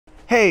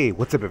Hey,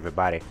 what's up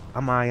everybody?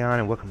 I'm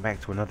Ion and welcome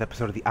back to another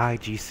episode of the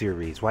IG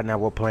series. Right now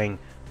we're playing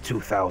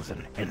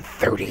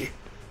 2030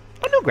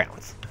 on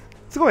Newgrounds.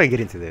 So go ahead and get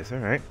into this,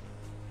 alright?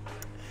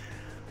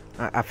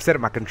 I've set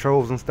up my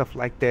controls and stuff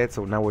like that,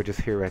 so now we're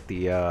just here at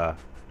the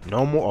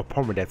normal or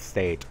permadeath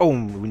stage. Oh,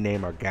 we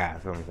name our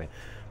guys, you know what I'm saying?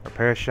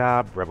 Repair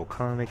shop, rebel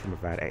colony can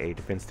provide AA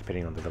defense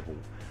depending on the level.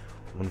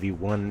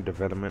 1v1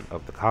 development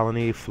of the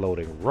colony,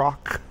 floating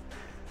rock.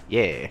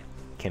 Yeah,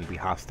 can be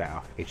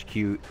hostile.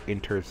 HQ,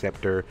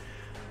 interceptor,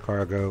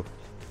 cargo,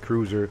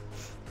 cruiser,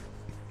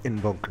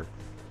 and bunker.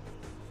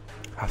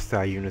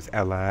 Hostile units,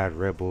 allied,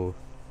 rebel,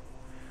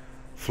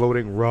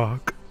 floating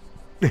rock,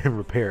 and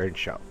repair and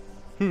shop.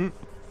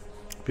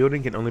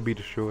 Building can only be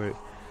destroyed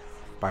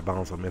by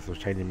bombs or missiles.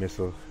 Changing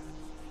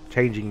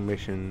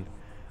mission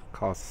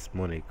costs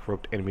money.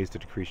 Corrupt enemies to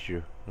decrease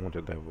your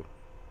wanted level.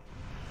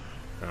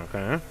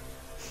 Okay.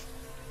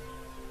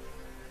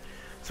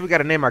 So we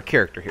gotta name our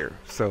character here.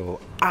 So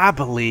I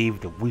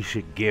believe that we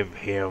should give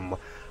him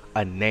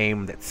a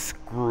name that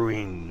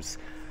screams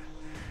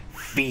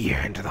fear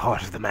into the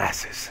heart of the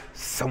masses.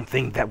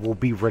 Something that will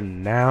be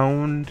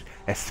renowned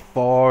as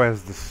far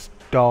as the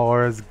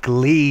stars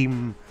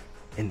gleam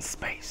in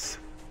space.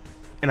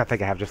 And I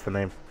think I have just the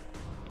name.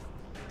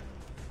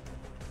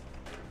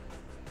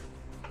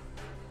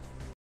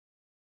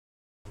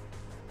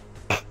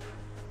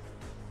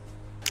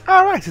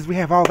 Alright, since we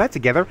have all that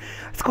together,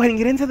 let's go ahead and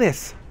get into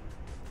this.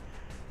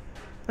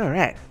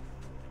 Alright.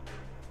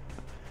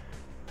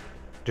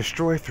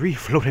 Destroy 3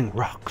 floating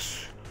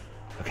rocks.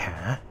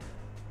 Okay.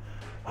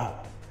 Oh,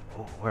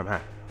 where am I?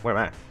 Where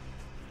am I?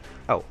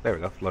 Oh, there we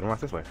go. Floating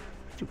rocks this way.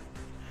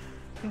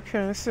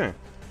 Okay, let's see.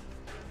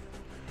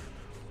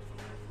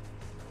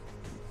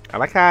 I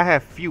like how I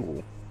have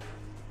fuel.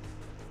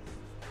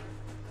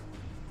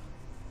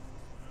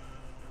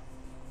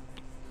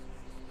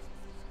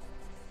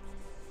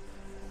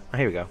 Oh,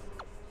 here we go.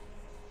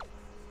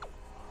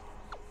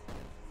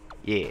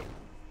 Yeah.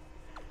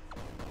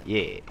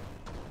 Yeah.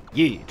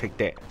 Yeah, take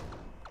that.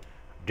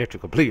 Objective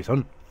complete,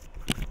 son.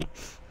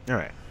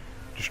 Alright.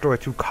 Destroy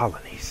 2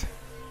 colonies.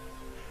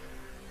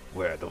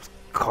 Where are those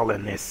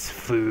colonists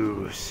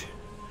fools?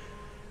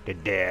 They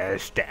dare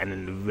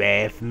stand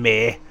with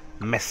me,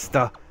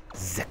 Mr.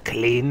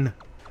 Zeklin.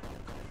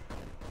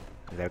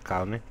 Is that a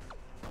colony?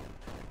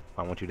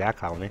 I want you that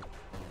colony.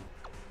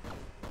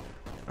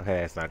 Okay,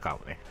 that's not a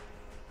colony.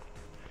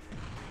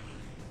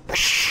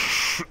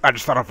 I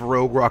just thought off a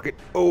rogue rocket.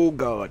 Oh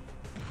god.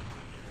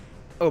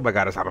 Oh my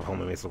god, it's out of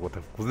homing missile. What the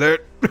fuck was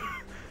that?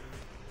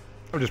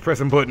 I'm just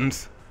pressing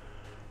buttons.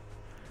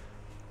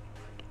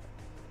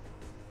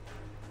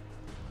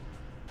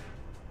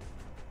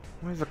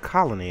 Where's the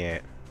colony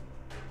at?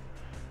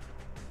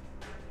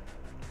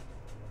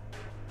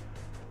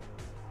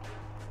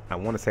 I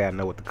want to say I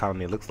know what the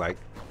colony looks like.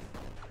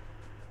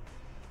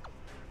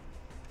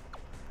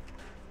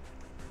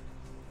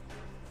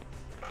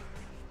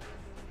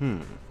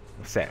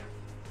 What's that?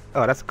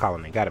 Oh, that's a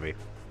colony. Gotta be.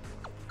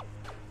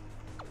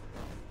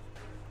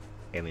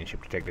 Alien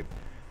ship detected.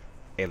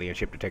 Alien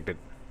ship detected.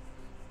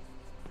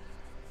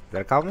 Is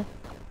that a colony?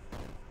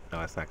 No,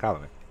 that's not a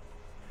colony.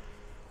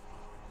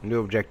 New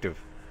objective.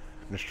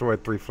 Destroy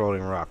 3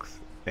 floating rocks.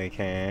 They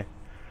can.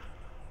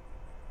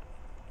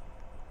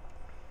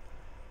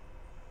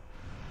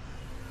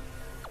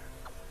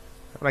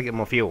 How do I get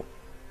more fuel?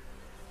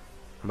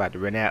 I'm about to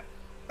run out.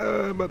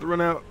 I'm about to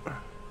run out.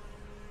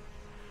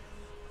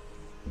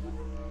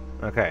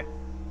 Okay.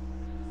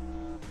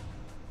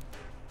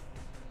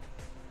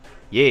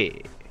 Yeah.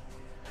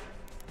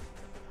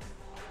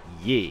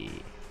 Yeah.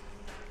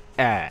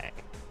 Alright.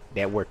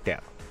 That worked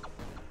out.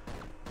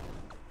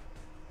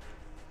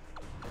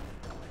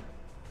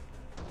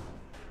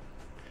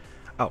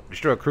 Oh,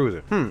 destroy a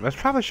cruiser. That's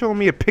probably showing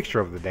me a picture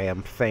of the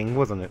damn thing,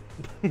 wasn't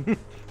it?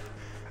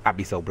 I'd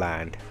be so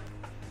blind.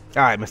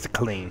 Alright, Mr.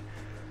 Clean.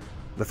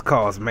 Let's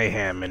cause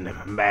mayhem and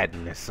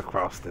madness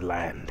across the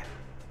land.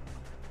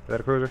 Is that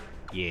a cruiser?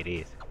 Yeah, it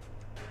is.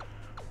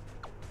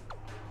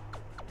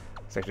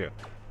 Section.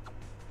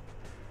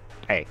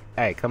 Hey,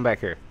 come back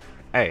here.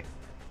 Hey.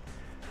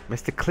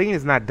 Mr. Clean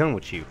is not done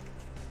with you.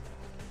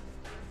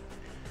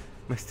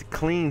 Mr.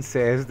 Clean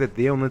says that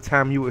the only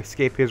time you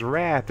escape his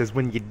wrath is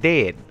when you're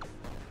dead.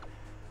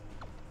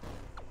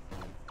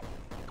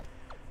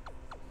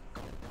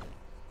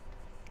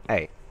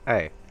 Hey,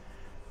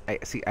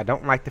 see, I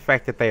don't like the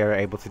fact that they are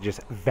able to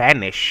just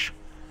vanish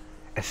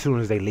as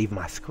soon as they leave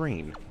my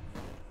screen.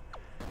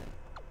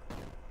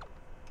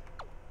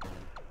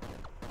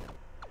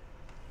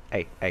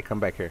 Hey, come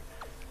back here.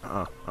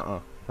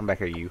 Come back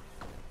here, you.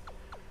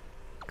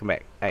 Come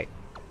back. Hey.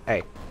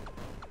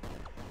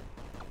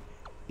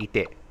 Eat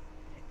it.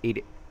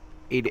 Eat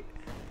it.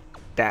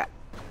 Da.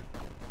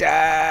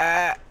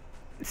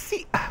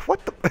 See,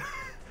 what the?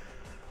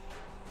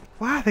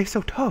 Why are they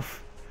so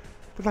tough?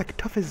 They're like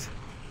tough as.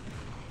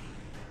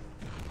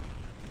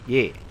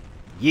 Yeah.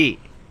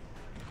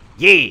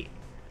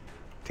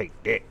 Take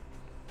that.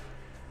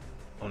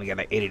 Only got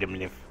like 80 of them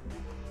left.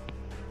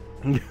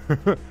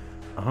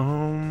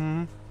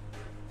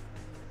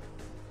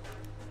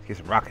 Get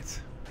some rockets.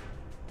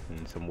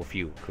 And some more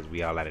fuel, because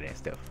we all out of that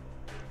stuff.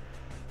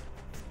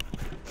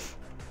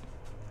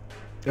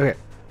 Okay.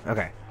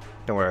 Okay.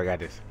 Don't worry, I got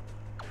this.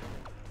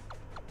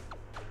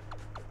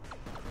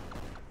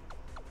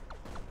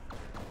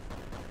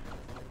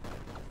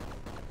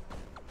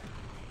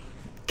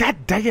 God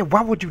dang it,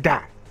 why would you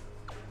die?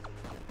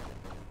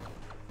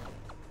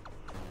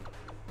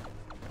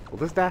 Will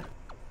this die?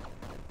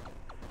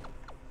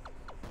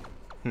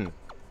 You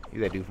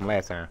that dude from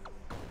last time.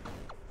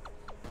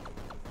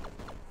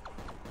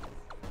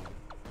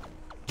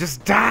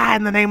 Just die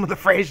in the name of the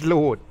French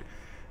Lord.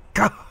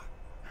 God.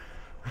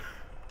 I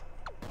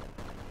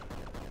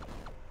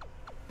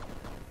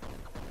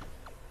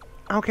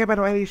don't care about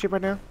no alien shit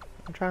right now.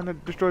 I'm trying to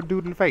destroy a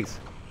dude in the face.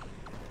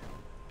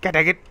 God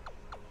dang it.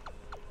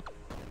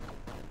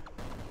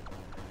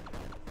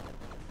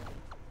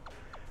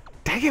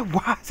 Dang it,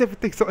 why is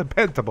everything so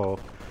impenetrable?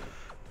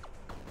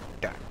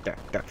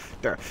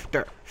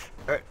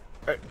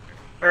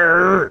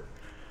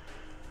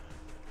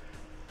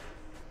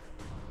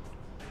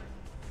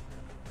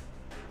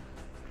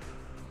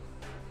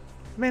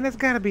 Man, that's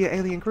gotta be an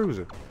alien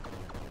cruiser.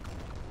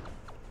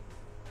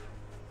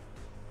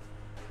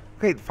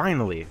 Okay,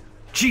 finally.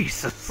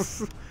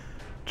 Jesus!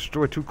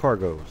 Destroy 2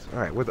 cargoes.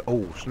 Alright, where's the...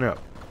 Oh, snap.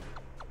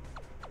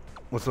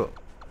 What's up?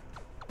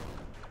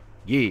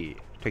 Yeah,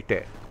 take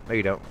that. No,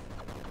 you don't.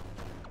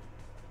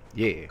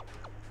 Yeah.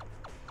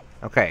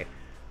 Okay.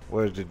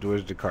 Where's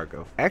the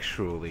cargo?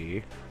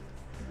 Actually,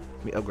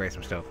 let me upgrade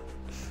some stuff.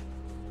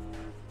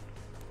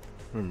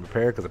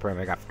 Repair, because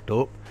apparently I got fucked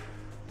up.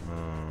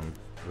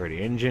 Upgrade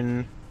the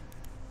engine.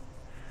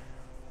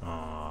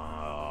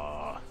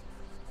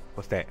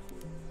 What's that?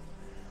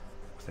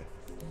 What's that?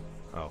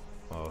 Oh,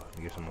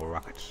 get some more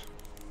rockets.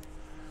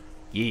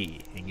 Yeah,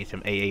 and get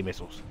some AA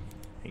missiles.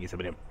 And get some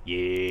of them.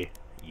 Yeah,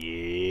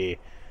 yeah.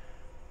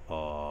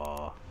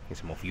 Get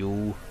some more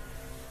fuel.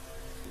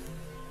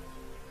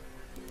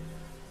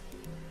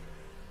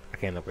 I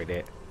can't upgrade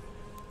that.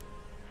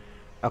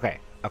 Okay,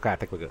 okay, I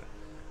think we're good.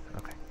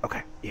 Okay,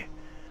 okay, yeah.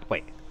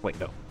 Wait,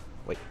 no.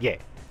 Wait, yeah.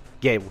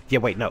 Yeah,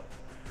 wait, no.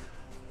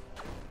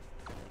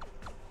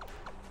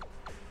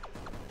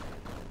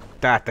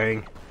 That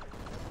thing.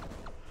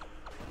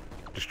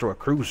 Destroy a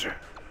cruiser.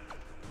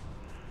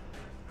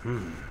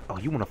 Oh,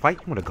 you wanna fight?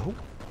 You wanna go?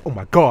 Oh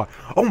my god!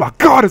 Oh my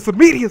god, it's a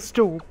meteor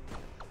storm!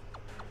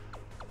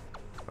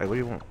 Wait, what do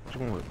you want? What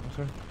do you want? What's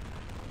that?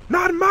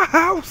 Not in my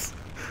house!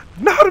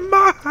 Not in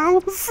my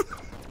house!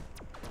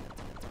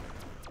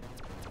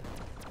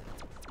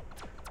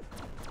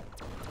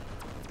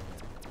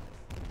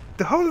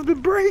 The hull has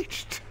been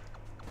breached!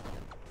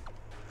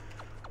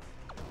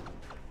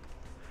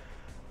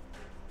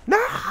 No!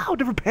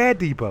 The repair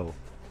depot!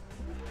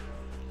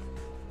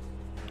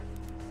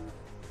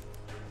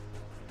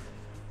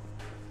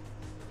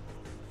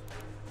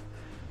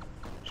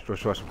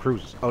 Destroy some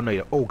cruisers. Oh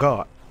no, oh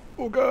god.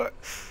 Oh god.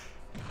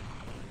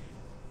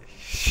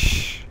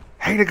 Shh.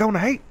 Hater gonna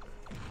hate.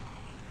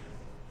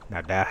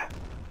 Now die.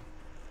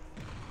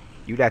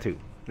 You die too.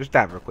 Just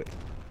die real quick.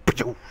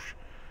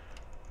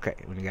 Okay,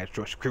 we gotta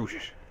destroy some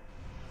cruisers.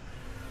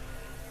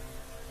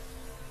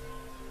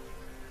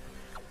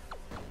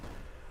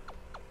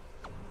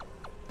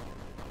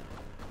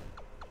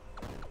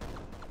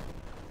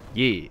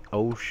 Yeah.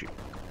 Oh shit.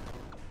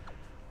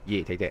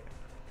 Yeah, take that.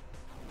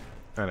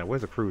 I don't know,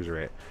 where's the cruiser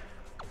at?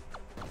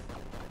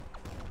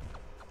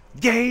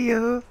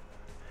 Yeah!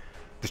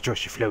 Destroy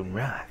your floating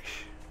rocks.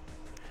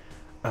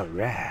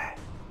 Alright.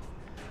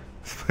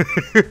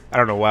 I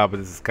don't know why, but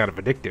this is kind of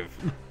addictive.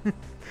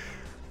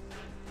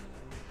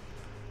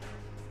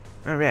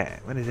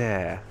 Alright, what is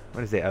that?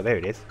 What is that? Oh, there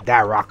it is.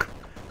 Die rock.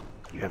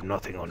 You have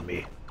nothing on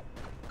me.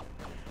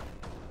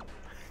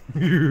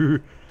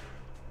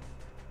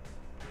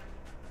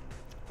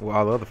 Well,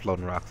 all the other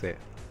floating rocks at?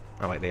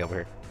 I like they over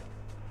here.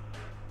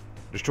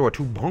 Destroy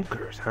 2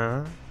 bunkers,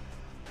 huh?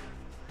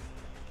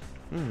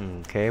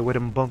 Okay, where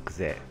them bunkers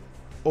at?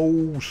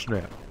 Oh,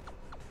 snap.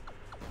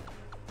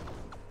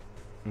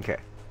 Okay.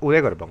 Oh,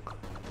 there go the bunker.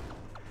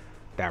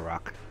 That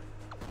rock.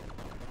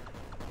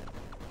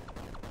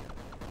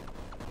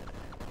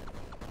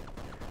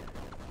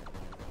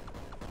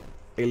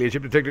 Alien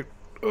ship detected.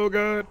 Oh,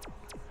 God.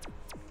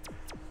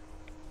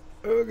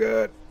 Oh,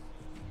 God.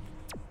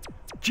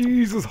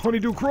 Jesus,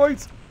 honeydew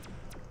Christ.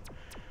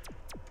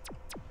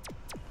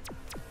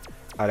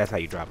 Oh, that's how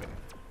you drop it.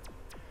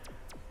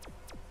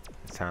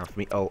 It's time for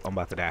me. Oh, I'm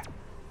about to die.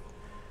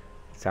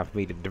 It's time for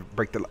me to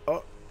break the.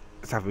 Oh,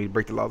 it's time for me to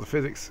break the laws of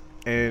physics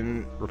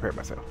and repair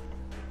myself.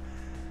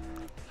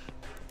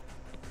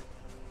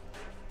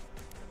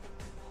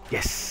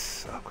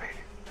 Yes, upgrade.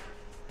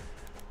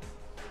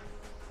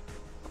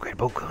 Upgrade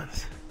both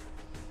guns.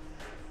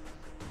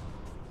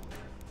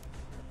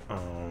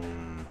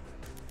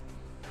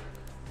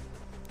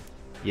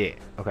 Yeah.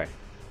 Okay.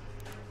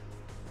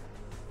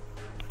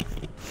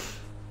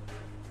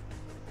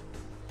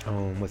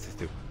 What's this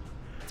do?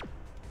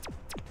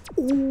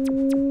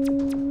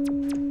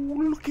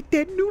 Ooh, look at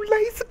that new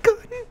laser gun.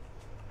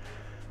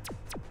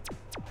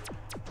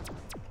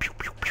 Pew,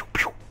 pew, pew,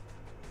 pew.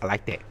 I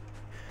like that.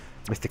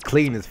 Mr.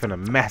 Clean is finna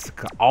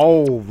massacre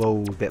all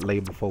those that lay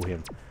before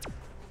him.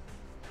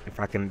 If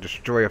I can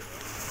destroy a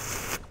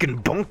fucking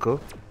bunker.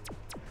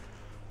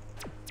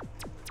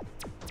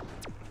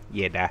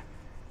 Yeah, die.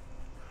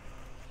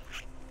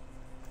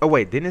 Oh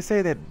wait, didn't it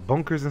say that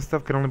bunkers and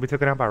stuff can only be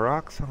taken out by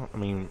rocks? I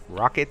mean,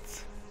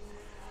 rockets?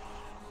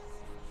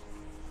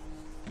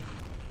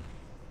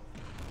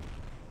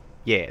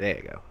 Yeah, there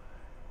you go.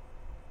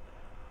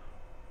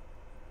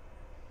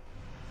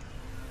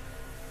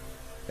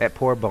 That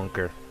poor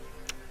bunker.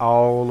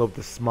 All of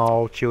the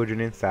small children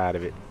inside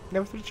of it.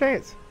 Never stood a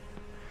chance.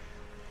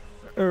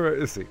 Alright,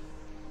 let's see.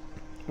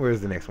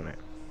 Where's the next one at?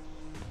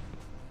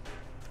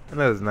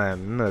 Another's not.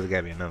 Another's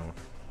gotta be another one.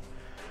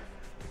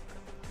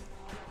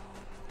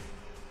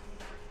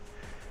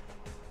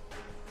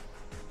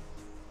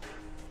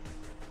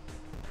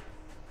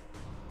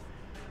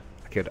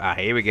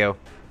 Here we go.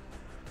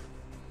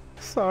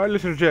 Sorry,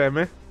 little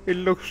Jeremy. It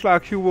looks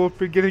like you won't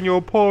be getting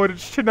your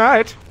porridge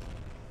tonight.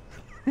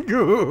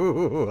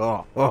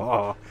 Destroy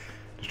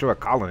a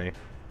colony.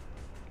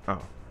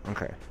 Oh,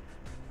 okay.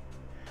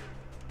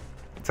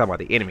 Talking about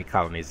the enemy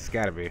colonies. It's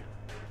gotta be.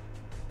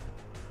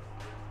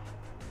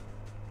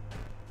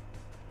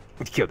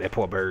 Let's kill that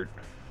poor bird.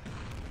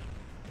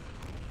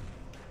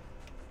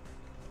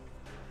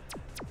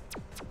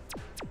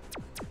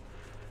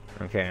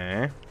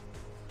 Okay.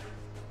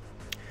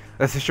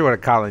 Let's destroy the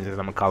colonies and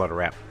I'm gonna call it a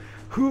wrap.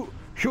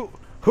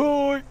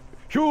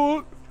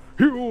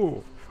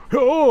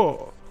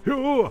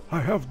 I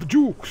have the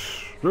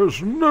jukes.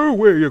 There's no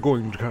way you're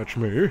going to catch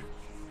me.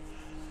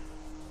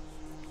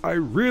 I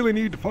really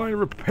need to find a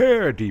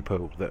repair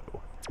depot,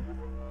 though.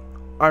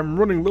 I'm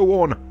running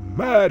low on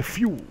mad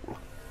fuel.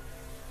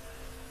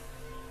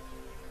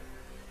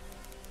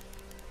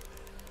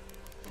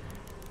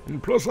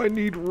 And plus I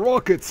need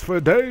rockets for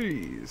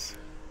days.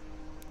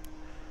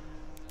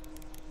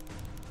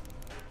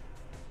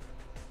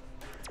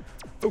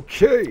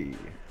 Okay.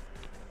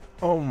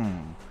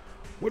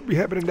 What be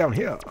happening down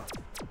here?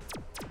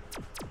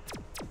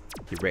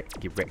 Get wrecked,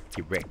 get wrecked,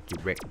 get wrecked,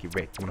 get wrecked, get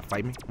wrecked. You wanna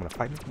fight me? Wanna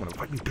fight me? Wanna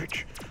fight me,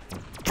 bitch?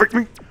 Wanna fight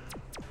me?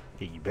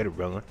 Yeah, you better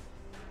run.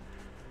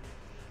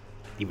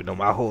 Even though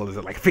my hull is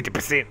at like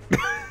 50%.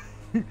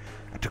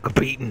 I took a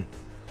beating.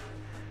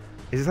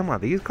 Is it some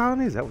of these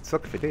colonies? That would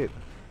suck if it did.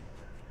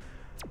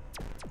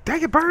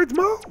 Dang it, birds,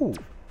 move!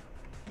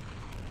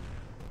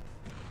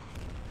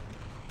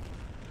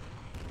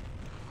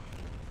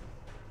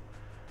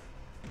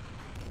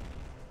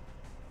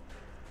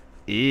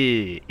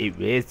 It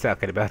was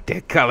talking about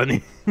that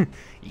colony.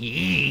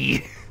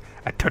 Yeah.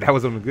 I thought I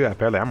was on the good.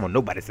 Apparently, I'm on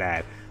nobody's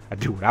side. I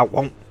do what I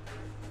want.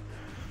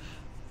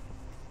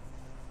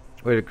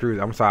 Where's the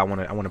cruiser? I'm sorry.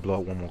 I want to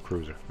blow up one more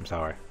cruiser. I'm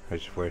sorry.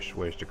 Where's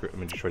the cruiser? Let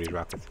me destroy these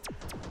rockets.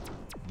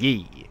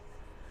 Yeah.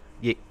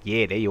 Yeah.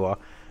 There you are.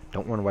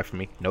 Don't run away from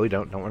me. No, you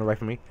don't. Don't run away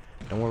from me.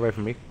 Don't run away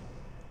from me.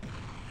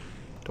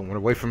 Don't run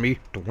away from me.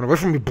 Don't run away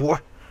from me, boy.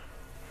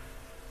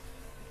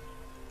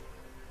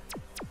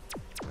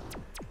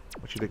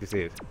 What you think this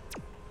is?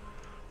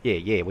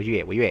 Yeah. Where you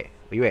at? Where you at?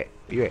 Where you at?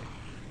 Where you at?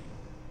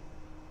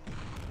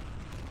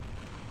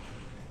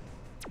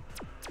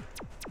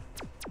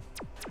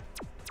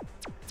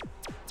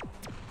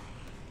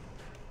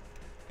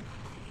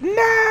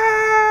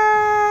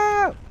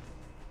 No!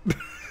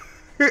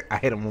 I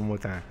hit him one more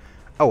time.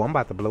 Oh, I'm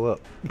about to blow up.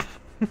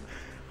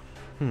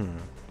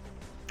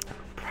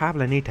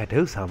 Probably need to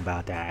do something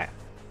about that.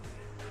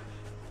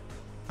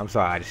 I'm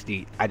sorry.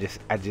 I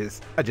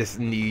just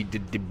need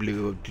the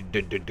blue,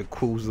 the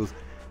cruisers.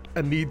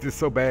 I need this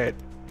so bad.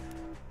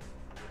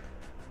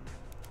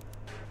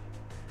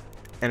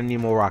 And I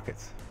need more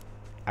rockets.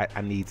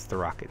 I need the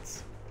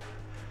rockets.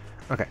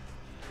 Okay.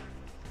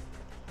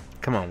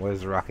 Come on,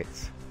 where's the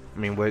rockets? I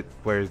mean,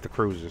 where's the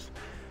cruisers?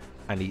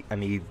 I need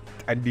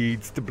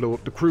to blow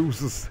up the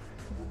cruisers.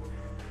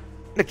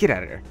 No, get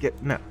out of there. Get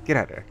out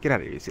of there. Get out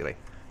of here, you silly.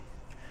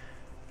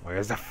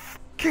 Where's the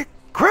fucking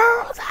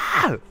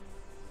cruiser?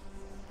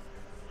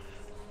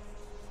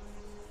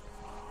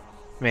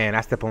 Man,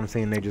 I step on the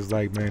scene and they just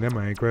like, man, that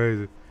man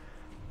crazy.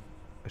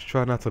 Let's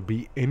try not to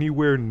be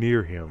anywhere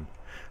near him.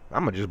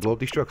 I'm gonna just blow up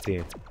these trucks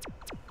then.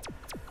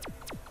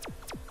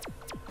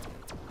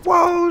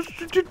 Whoa!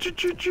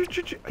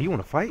 You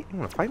wanna fight? You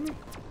wanna fight me?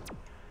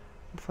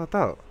 That's what I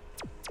thought.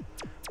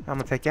 I'm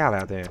gonna take y'all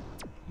out there.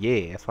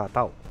 Yeah, that's what I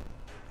thought.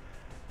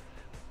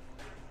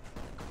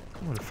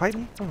 You wanna fight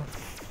me? You wanna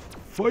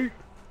fight?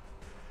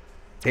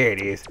 There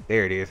it is.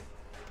 There it is.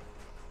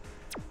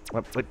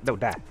 What? No,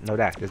 die. No,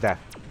 die. Just die.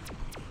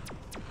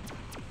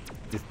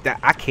 Just die.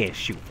 I can't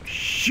shoot for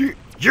shit.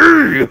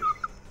 Yeah!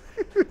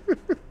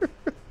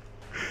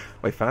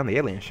 Wait, found the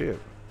alien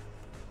ship.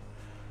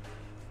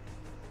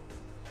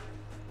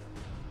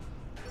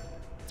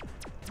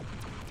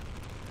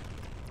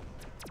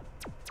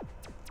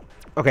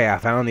 Okay, I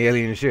found the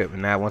alien ship,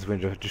 and now it wants me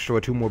to destroy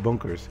 2 more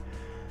bunkers.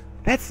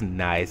 That's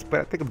nice,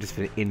 but I think I'm just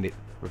gonna end it.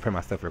 Repair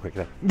my stuff real quick.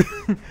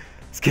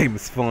 This game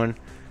is fun.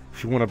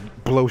 If you want to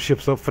blow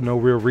ships up for no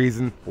real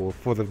reason, or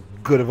for the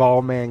good of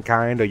all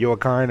mankind, or your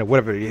kind, or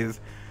whatever it is,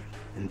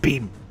 and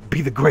be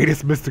Be the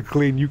greatest Mr.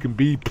 Clean you can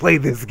be. Play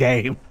this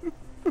game.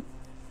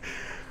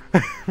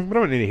 But I'm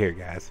gonna end it here,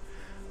 guys.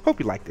 Hope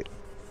you liked it.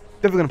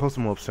 Definitely gonna post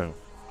some more up soon.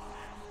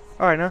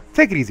 Alright now,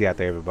 take it easy out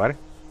there, everybody.